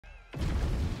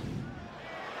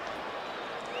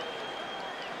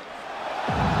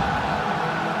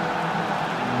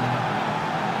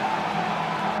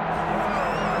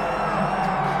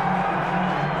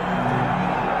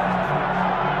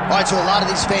So a lot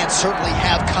of these fans certainly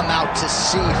have come out to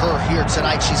see her here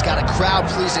tonight. She's got a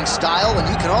crowd-pleasing style, and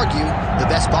you can argue the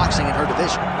best boxing in her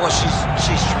division. Well, she's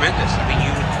tremendous. I mean,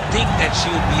 you would think that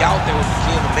she would be out there with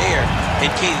Michaela Mayer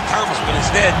and Katie Thomas, but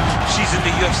instead, she's in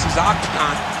the UFC's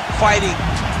octagon fighting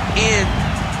in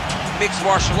mixed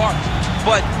martial arts.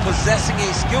 But possessing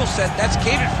a skill set that's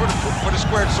catered for the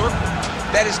squared circle,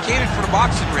 that is catered for the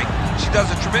boxing ring. She does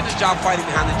a tremendous job fighting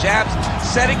behind the jabs,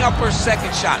 setting up her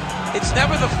second shot. It's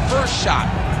never the first shot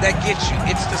that gets you.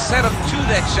 It's the setup to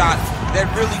that shot that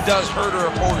really does hurt her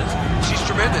opponents. She's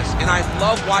tremendous, and I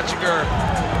love watching her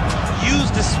use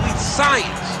the sweet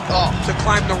science to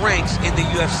climb the ranks in the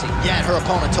UFC. Yeah, and her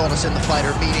opponent told us in the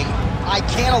fighter meeting, I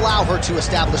can't allow her to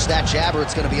establish that jab or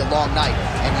it's going to be a long night.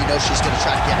 And you know she's going to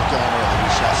try to get it going early.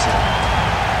 We shall see.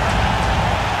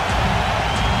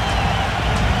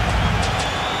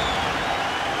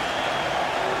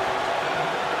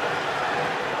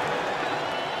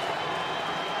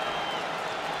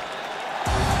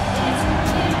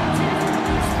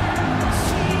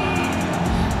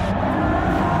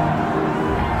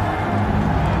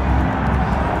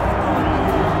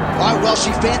 Well,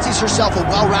 she fancies herself a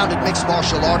well-rounded mixed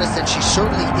martial artist, and she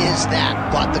certainly is that.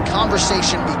 But the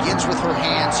conversation begins with her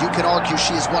hands. You can argue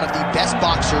she is one of the best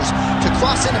boxers to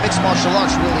cross into mixed martial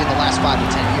arts really in the last 5 to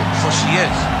 10 years. Well, she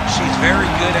is. She's very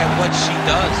good at what she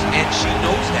does, and she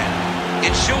knows that.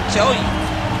 And she'll tell you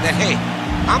that, hey,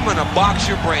 I'm going to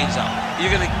box your brains out.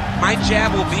 My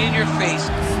jab will be in your face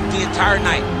the entire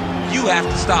night. You have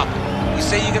to stop it. You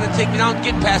say you're going to take me down,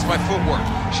 get past my footwork.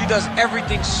 She does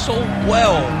everything so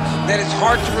well that it's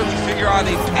hard to really figure out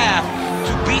a path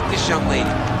to beat this young lady.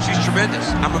 She's tremendous.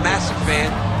 I'm a massive fan,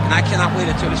 and I cannot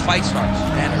wait until this fight starts.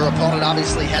 And her opponent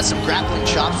obviously has some grappling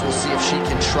chops. We'll see if she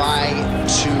can try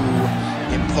to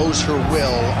impose her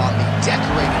will on the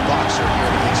decorated boxer here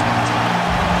at the mixed mountain.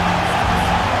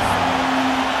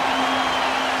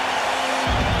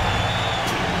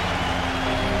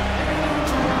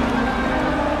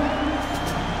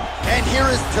 And here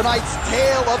is tonight's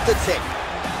tale of the tape.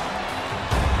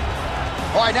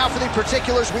 All right, now for the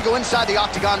particulars, we go inside the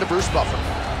octagon to Bruce Buffer.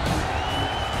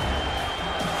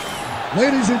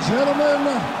 Ladies and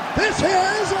gentlemen, this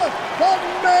is the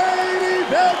main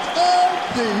event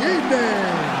of the evening.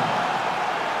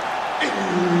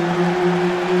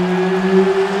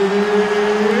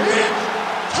 It's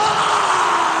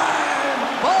time!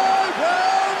 5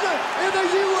 rounds in the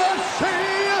UFC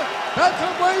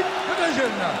Bantamweight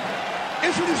division.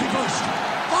 Introducing first,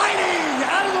 fighting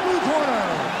out of the blue corner,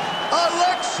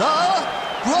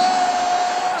 Grasso.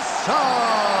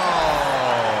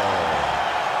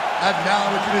 And now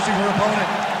introducing her opponent,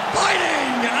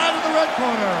 fighting out of the red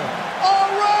corner,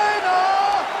 Irene.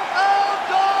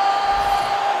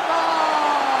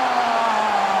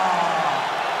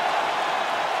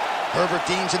 Herbert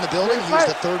Dean's in the building. He's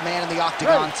the third man in the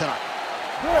octagon tonight.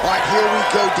 All right, here we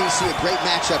go, DC. A great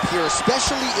matchup here,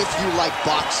 especially if you like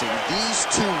boxing. These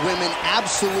two women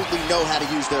absolutely know how to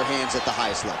use their hands at the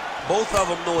highest level. Both of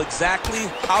them know exactly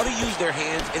how to use their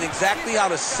hands and exactly how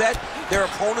to set their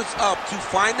opponents up to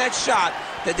find that shot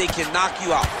that they can knock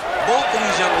you out. Both of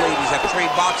these young ladies have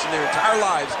trained boxing their entire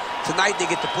lives. Tonight, they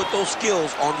get to put those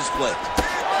skills on display.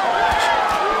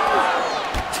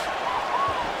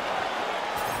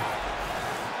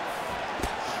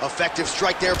 Effective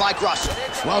strike there by Grasso.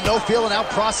 Well, no feeling out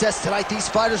process tonight. These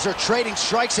fighters are trading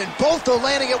strikes, and both are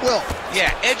landing at will.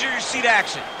 Yeah, edge of your seat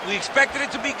action. We expected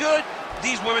it to be good.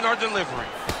 These women are delivering.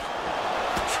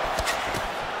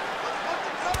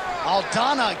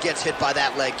 Aldana gets hit by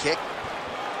that leg kick.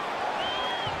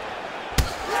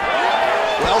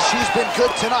 Well, she's been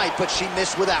good tonight, but she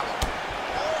missed with that one.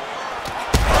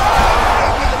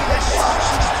 Maybe the best shot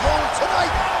she's thrown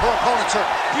tonight. Her opponent's hurt.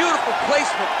 Beautiful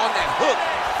placement on that hook.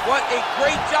 What a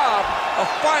great job of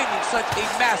finding such a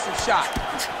massive shot.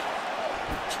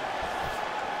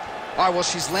 All right, well,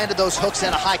 she's landed those hooks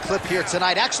at a high clip here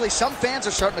tonight. Actually, some fans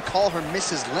are starting to call her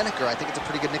Mrs. Lineker. I think it's a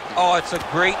pretty good nickname. Oh, it's a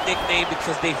great nickname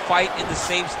because they fight in the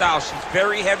same style. She's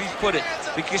very heavy-footed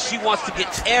because she wants to get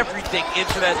everything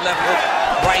into that left hook,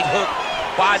 right hook,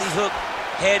 body hook,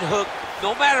 head hook.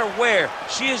 No matter where,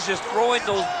 she is just throwing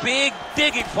those big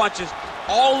digging punches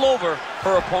all over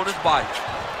her opponent's body.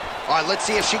 All right, let's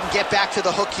see if she can get back to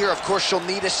the hook here. Of course, she'll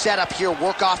need a setup here,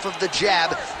 work off of the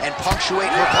jab, and punctuate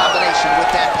her combination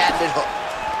with that patented hook.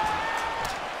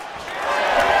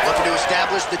 Looking to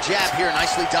establish the jab here.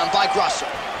 Nicely done by Grasso.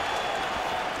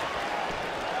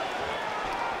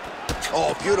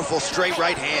 Oh, beautiful straight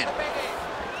right hand.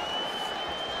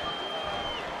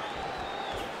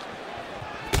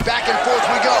 Back and forth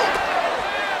we go.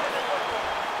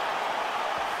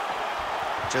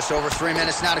 Just over 3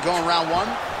 minutes now to go in round one.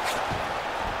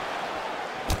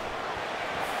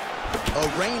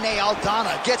 Irene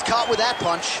Aldana gets caught with that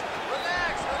punch.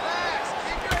 Relax, relax.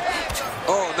 Keep your hands up.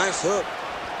 Oh, nice hook.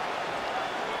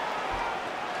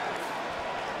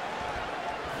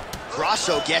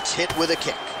 Grasso gets hit with a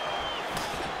kick.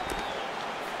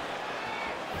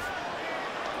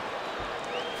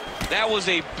 That was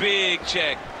a big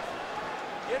check.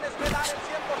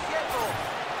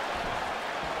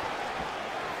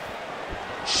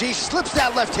 She slips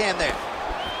that left hand there.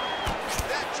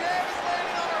 That jab is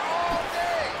landing on her all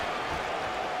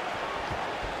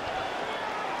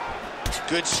day.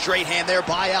 Good straight hand there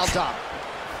by Aldana.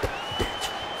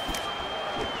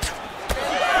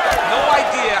 No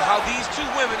idea how these two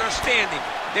women are standing.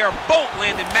 They're both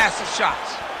landing massive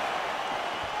shots.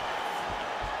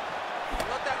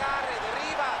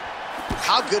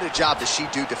 How good a job does she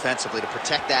do defensively to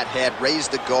protect that head, raise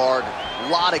the guard? A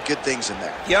lot of good things in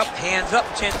there. Yep, hands up,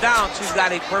 chin down. She's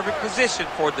got a perfect position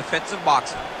for defensive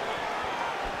boxing.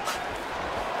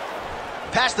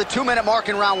 Past the 2-minute mark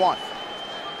in round one.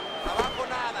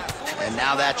 And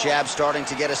now that jab starting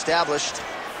to get established.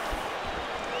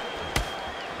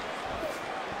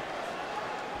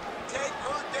 Take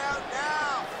her down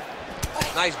now.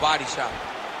 Nice body shot.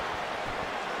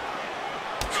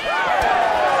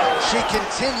 She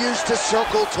continues to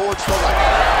circle towards the left.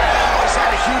 Oh, he's had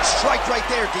a huge strike right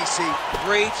there, DC.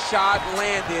 Great shot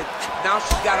landed. Now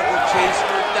she's got to go chase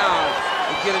her down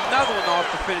and get another one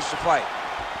off to finish the fight.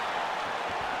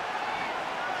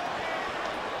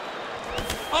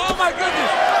 Oh my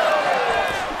goodness!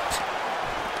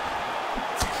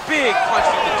 Big punch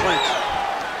from the clinch.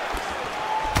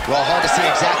 Well, hard to see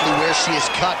exactly where she is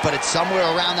cut, but it's somewhere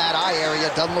around that eye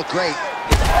area. Doesn't look great.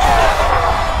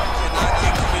 Cannot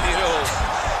take too many of those.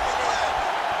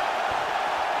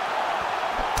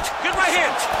 Good right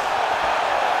hand.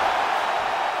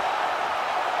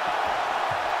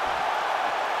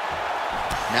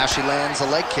 Now she lands a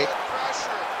leg kick. Pressure.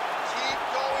 Keep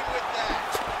going with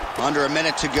that. Under a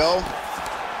minute to go.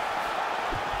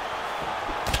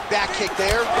 Back kick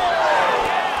there.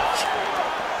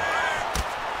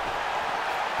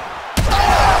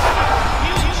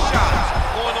 Huge shots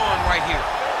going on right here.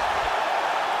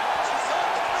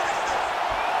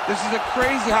 This is a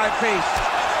crazy high pace.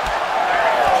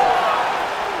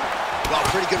 Well,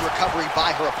 pretty good recovery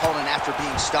by her opponent after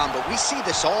being stunned, but we see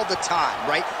this all the time,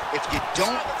 right? If you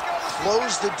don't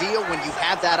close the deal when you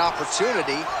have that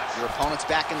opportunity, your opponent's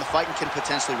back in the fight and can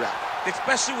potentially wrap.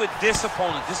 Especially with this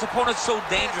opponent. This opponent's so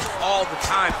dangerous all the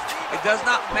time. It does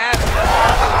not matter.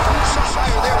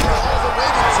 Fire there, we're all the way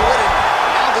into it,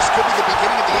 and now this could be the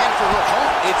beginning of the end for her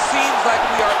opponent. It seems like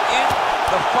we are in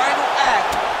the final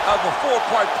act of a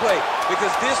 4-part play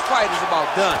because this fight is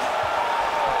about done.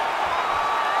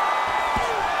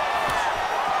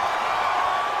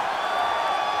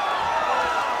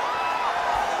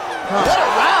 What a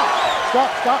round!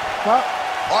 Stop.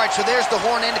 All right, so there's the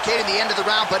horn indicating the end of the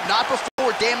round, but not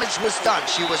before damage was done.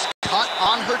 She was cut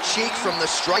on her cheek from the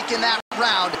strike in that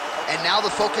round, and now the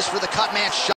focus for the cut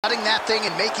man, shutting that thing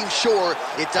and making sure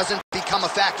it doesn't become a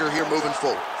factor here moving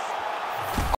forward.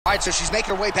 All right, so she's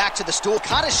making her way back to the stool,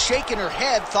 kind of shaking her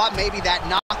head, thought maybe that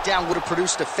knockdown would have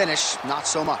produced a finish. Not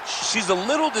so much. She's a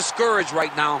little discouraged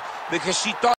right now because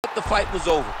she thought the fight was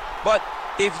over. But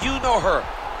if you know her,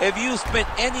 if you spent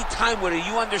any time with her,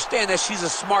 you understand that she's a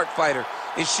smart fighter,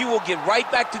 and she will get right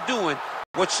back to doing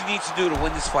what she needs to do to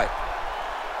win this fight.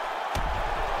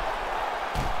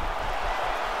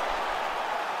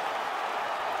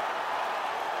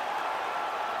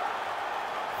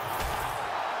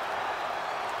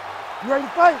 You ready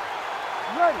to fight?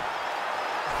 You ready?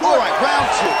 All right, round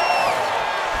two.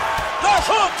 Left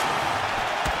hook!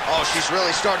 Oh, she's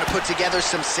really starting to put together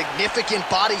some significant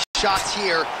body shots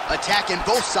here, attacking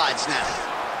both sides now.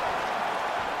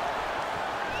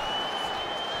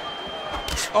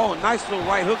 Oh, nice little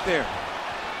right hook there.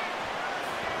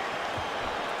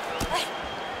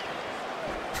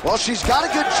 Well, she's got a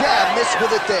good jab, missed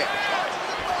with it there.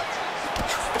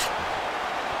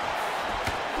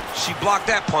 She blocked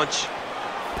that punch.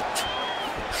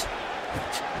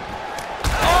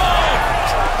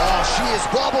 Oh, she is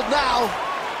bobbled now.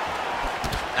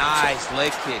 Nice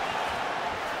leg kick.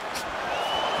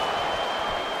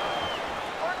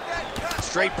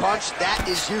 Straight punch, that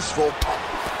is useful.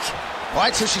 All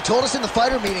right, so she told us in the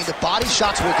fighter meeting the body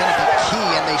shots were going to be key,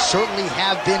 and they certainly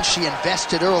have been. She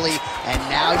invested early, and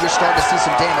now you're starting to see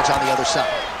some damage on the other side.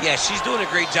 Yeah, she's doing a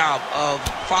great job of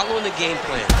following the game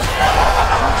plan. Huge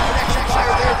connection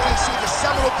fire there, DC, the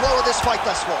seminal blow of this fight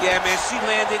thus far. Yeah, man, she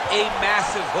landed a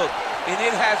massive hook, and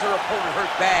it has her opponent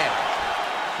hurt bad.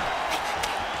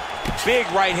 Big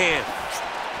right hand.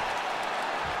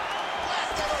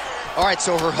 All right,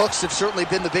 so her hooks have certainly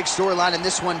been the big storyline in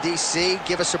this one, DC.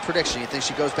 Give us a prediction. You think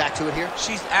she goes back to it here?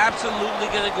 She's absolutely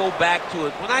going to go back to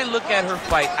it. When I look at her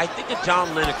fight, I think of John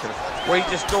Lineker, where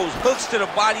he just throws hooks to the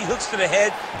body, hooks to the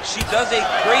head. She does a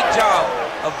great job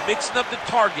of mixing up the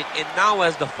target, and now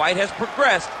as the fight has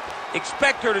progressed,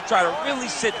 expect her to try to really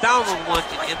sit down on one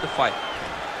and end the fight.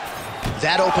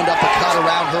 That opened up a cut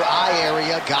around her eye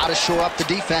area. Got to shore up the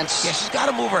defense. Yeah, she's got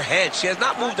to move her head. She has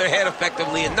not moved her head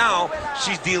effectively, and now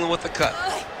she's dealing with the cut.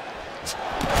 Fire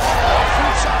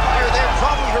there,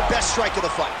 probably her best strike of the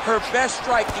fight. Her best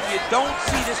strike, and you don't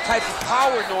see this type of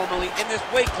power normally in this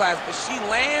weight class, but she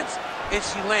lands, and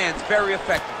she lands very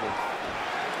effectively.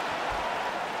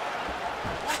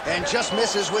 And just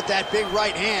misses with that big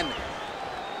right hand.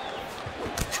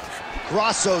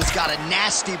 Grasso's got a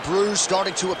nasty bruise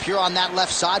starting to appear on that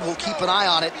left side. We'll keep an eye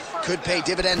on it. Could pay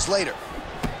dividends later.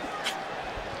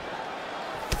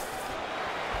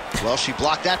 Well, she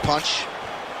blocked that punch.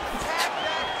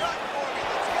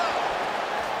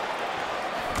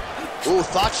 Ooh,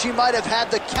 thought she might have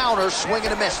had the counter, swing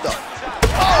and a miss, though. Oh! Oh,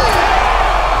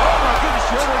 my goodness,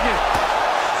 she hurt her again.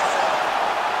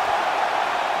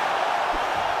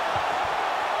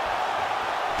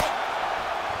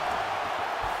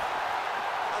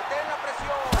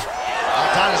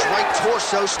 Aldana's right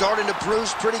torso starting to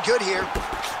bruise pretty good here.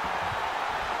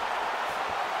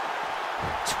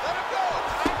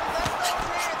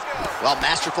 Well,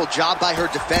 masterful job by her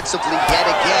defensively yet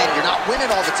again. You're not winning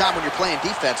all the time when you're playing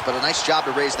defense, but a nice job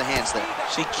to raise the hands there.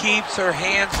 She keeps her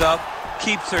hands up,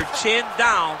 keeps her chin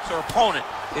down so her opponent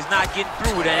is not getting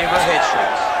through with any of her head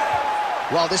strikes.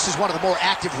 Well, this is one of the more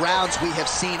active rounds we have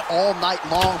seen all night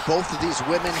long. Both of these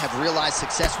women have realized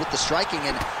success with the striking,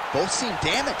 and both seem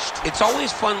damaged. It's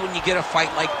always fun when you get a fight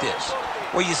like this,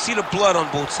 where you see the blood on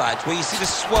both sides, where you see the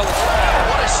swelling.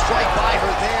 What a strike by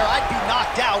her there. I'd be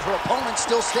knocked out. Her opponent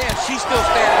still stands. She's still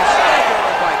standing. She can't get on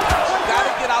her bike now. She's got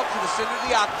to get out to the center of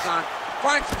the octagon,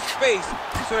 find some space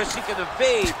so that she can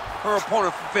evade her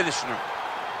opponent from finishing her.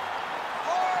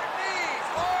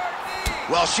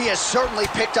 Well, she has certainly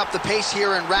picked up the pace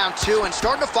here in round two and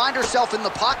starting to find herself in the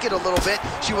pocket a little bit.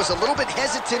 She was a little bit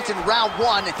hesitant in round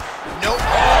one. Nope.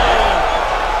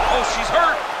 Oh, she's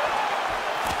hurt.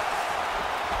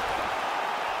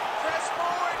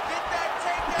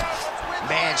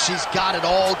 Man, she's got it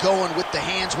all going with the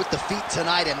hands, with the feet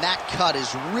tonight, and that cut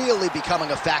is really becoming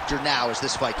a factor now as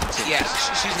this fight continues. Yes,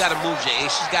 she's got to move,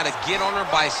 Jay. She's got to get on her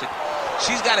bicycle.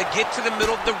 She's got to get to the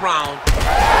middle of the round.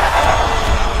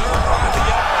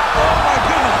 Oh, my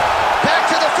goodness.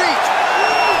 Back to the feet.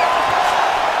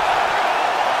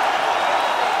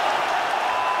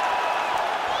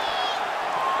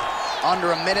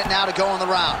 Under a minute now to go in the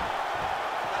round.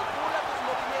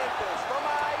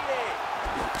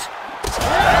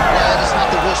 Well, it's not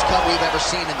the worst cut we've ever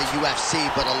seen in the UFC,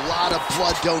 but a lot of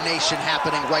blood donation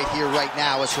happening right here, right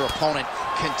now, as her opponent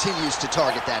continues to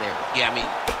target that area. Yeah, I mean,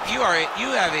 you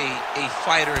have a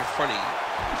fighter in front of you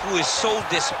who is so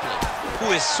disciplined,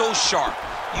 who is so sharp.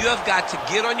 You have got to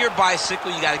get on your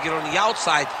bicycle, you got to get on the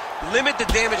outside, limit the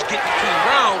damage getting between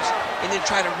rounds, and then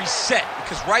try to reset,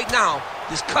 because right now,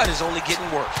 this cut is only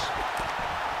getting worse.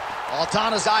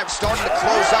 Aldana's eye starting to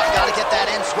close up. Got to get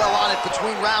that end swell on it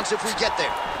between rounds if we get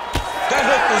there. That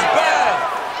hook was bad.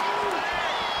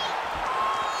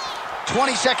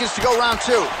 20 seconds to go round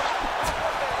two.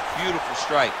 Beautiful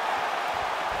strike.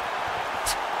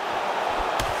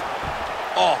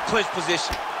 Oh, clinch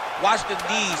position. Watch the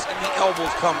knees and the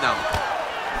elbows come down.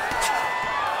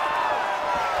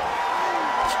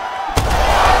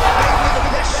 Maybe the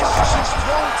best shot she's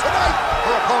thrown tonight.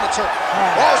 Her opponent's hurt.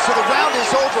 Oh, so the round is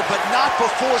over, but not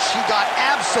before she got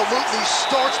absolutely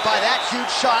starched by that huge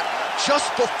shot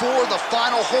just before the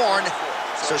final horn.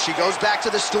 So she goes back to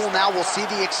the stool now. We'll see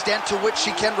the extent to which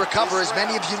she can recover. As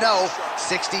many of you know,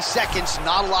 60 seconds,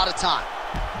 not a lot of time.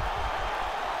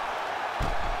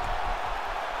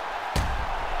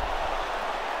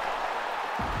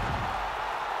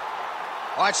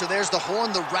 All right, so there's the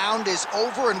horn. The round is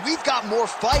over, and we've got more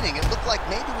fighting. It looked like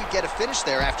maybe we'd get a finish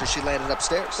there after she landed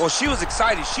upstairs. Well, she was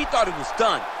excited. She thought it was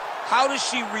done. How does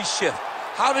she reshift?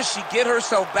 How does she get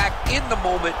herself back in the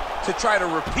moment to try to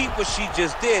repeat what she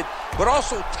just did, but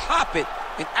also top it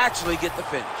and actually get the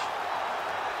finish?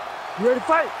 You ready to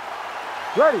fight?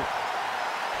 Ready.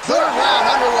 Third round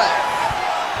underway.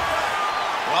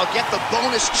 Well, get the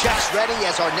bonus checks ready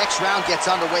as our next round gets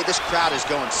underway. This crowd is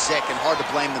going sick, and hard to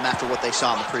blame them after what they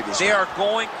saw in the previous They round. are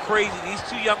going crazy. These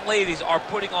two young ladies are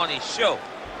putting on a show.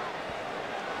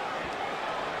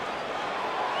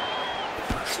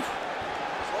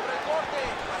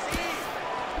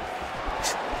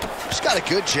 got a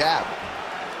good jab.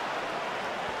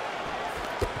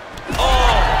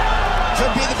 Oh!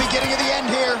 Could be the beginning of the end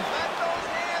here.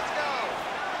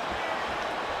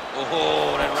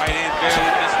 Oh, that right hand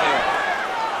barely missed there.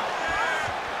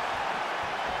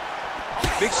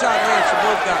 Big shot lands for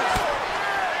both guys.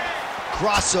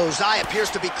 Grasso's eye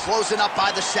appears to be closing up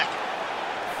by the second.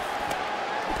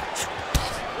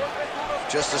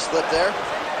 Just a slip there.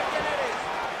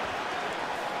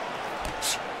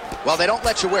 Well, they don't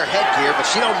let you wear headgear, but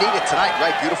she don't need it tonight,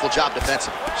 right? Beautiful job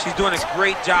defensively. She's doing a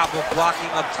great job of blocking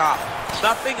up top.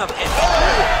 Nothing of any.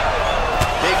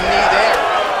 Big knee there.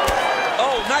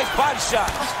 Oh, nice body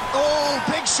shot. Oh,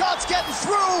 big shots getting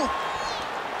through.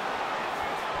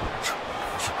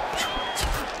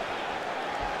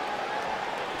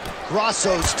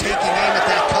 Grasso's taking aim at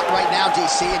that cut right now,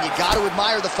 DC, and you got to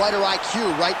admire the fighter IQ,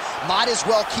 right? Might as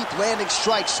well keep landing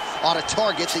strikes on a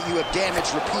target that you have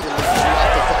damaged repeatedly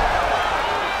throughout the fight.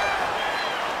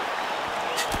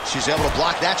 She's able to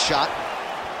block that shot.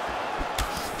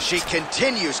 She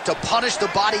continues to punish the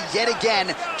body yet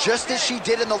again, just as she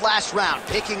did in the last round,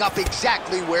 picking up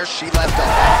exactly where she left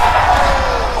off.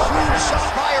 Oh, huge shot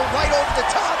fire right over the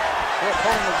top. Her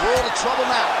opponent in a world of trouble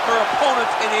now. Her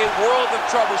opponent's in a world of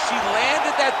trouble. She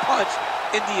landed that punch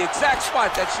in the exact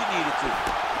spot that she needed to.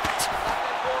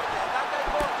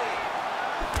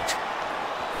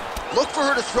 Look for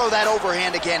her to throw that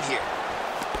overhand again here.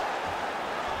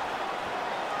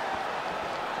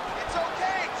 It's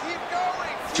okay, keep going.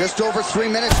 Just over 3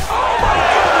 minutes. Oh my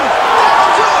goodness!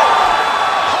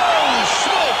 Holy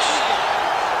smokes!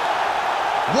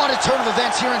 What a turn of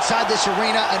events here inside this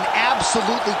arena. An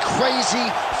absolutely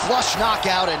crazy flush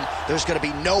knockout, and there's going to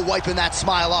be no wiping that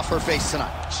smile off her face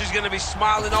tonight. She's going to be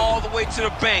smiling all the way to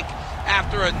the bank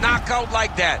after a knockout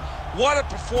like that. What a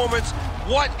performance.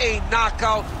 What a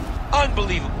knockout.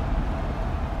 Unbelievable.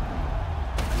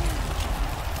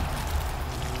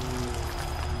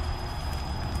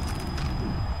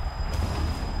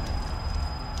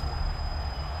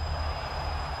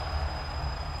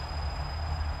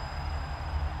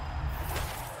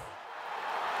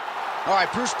 All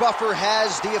right, Bruce Buffer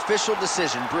has the official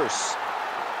decision. Bruce.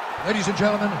 Ladies and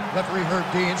gentlemen, referee Herb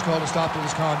Dean's called a stop to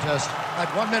this contest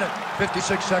at 1 minute,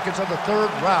 56 seconds of the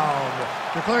third round,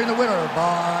 declaring the winner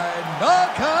by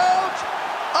knockout,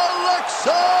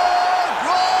 Alexa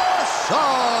Grasso.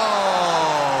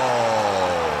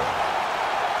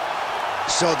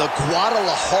 So the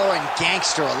Guadalajaran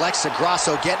gangster Alexa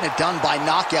Grasso getting it done by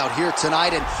knockout here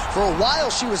tonight. And for a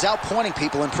while, she was outpointing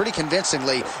people, and pretty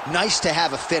convincingly. Nice to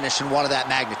have a finish in one of that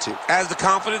magnitude. As the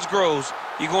confidence grows,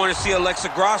 you're going to see Alexa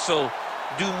Grasso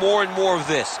do more and more of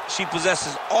this. She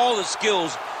possesses all the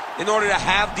skills in order to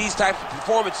have these types of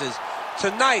performances.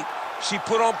 Tonight, she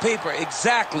put on paper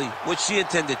exactly what she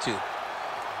intended to.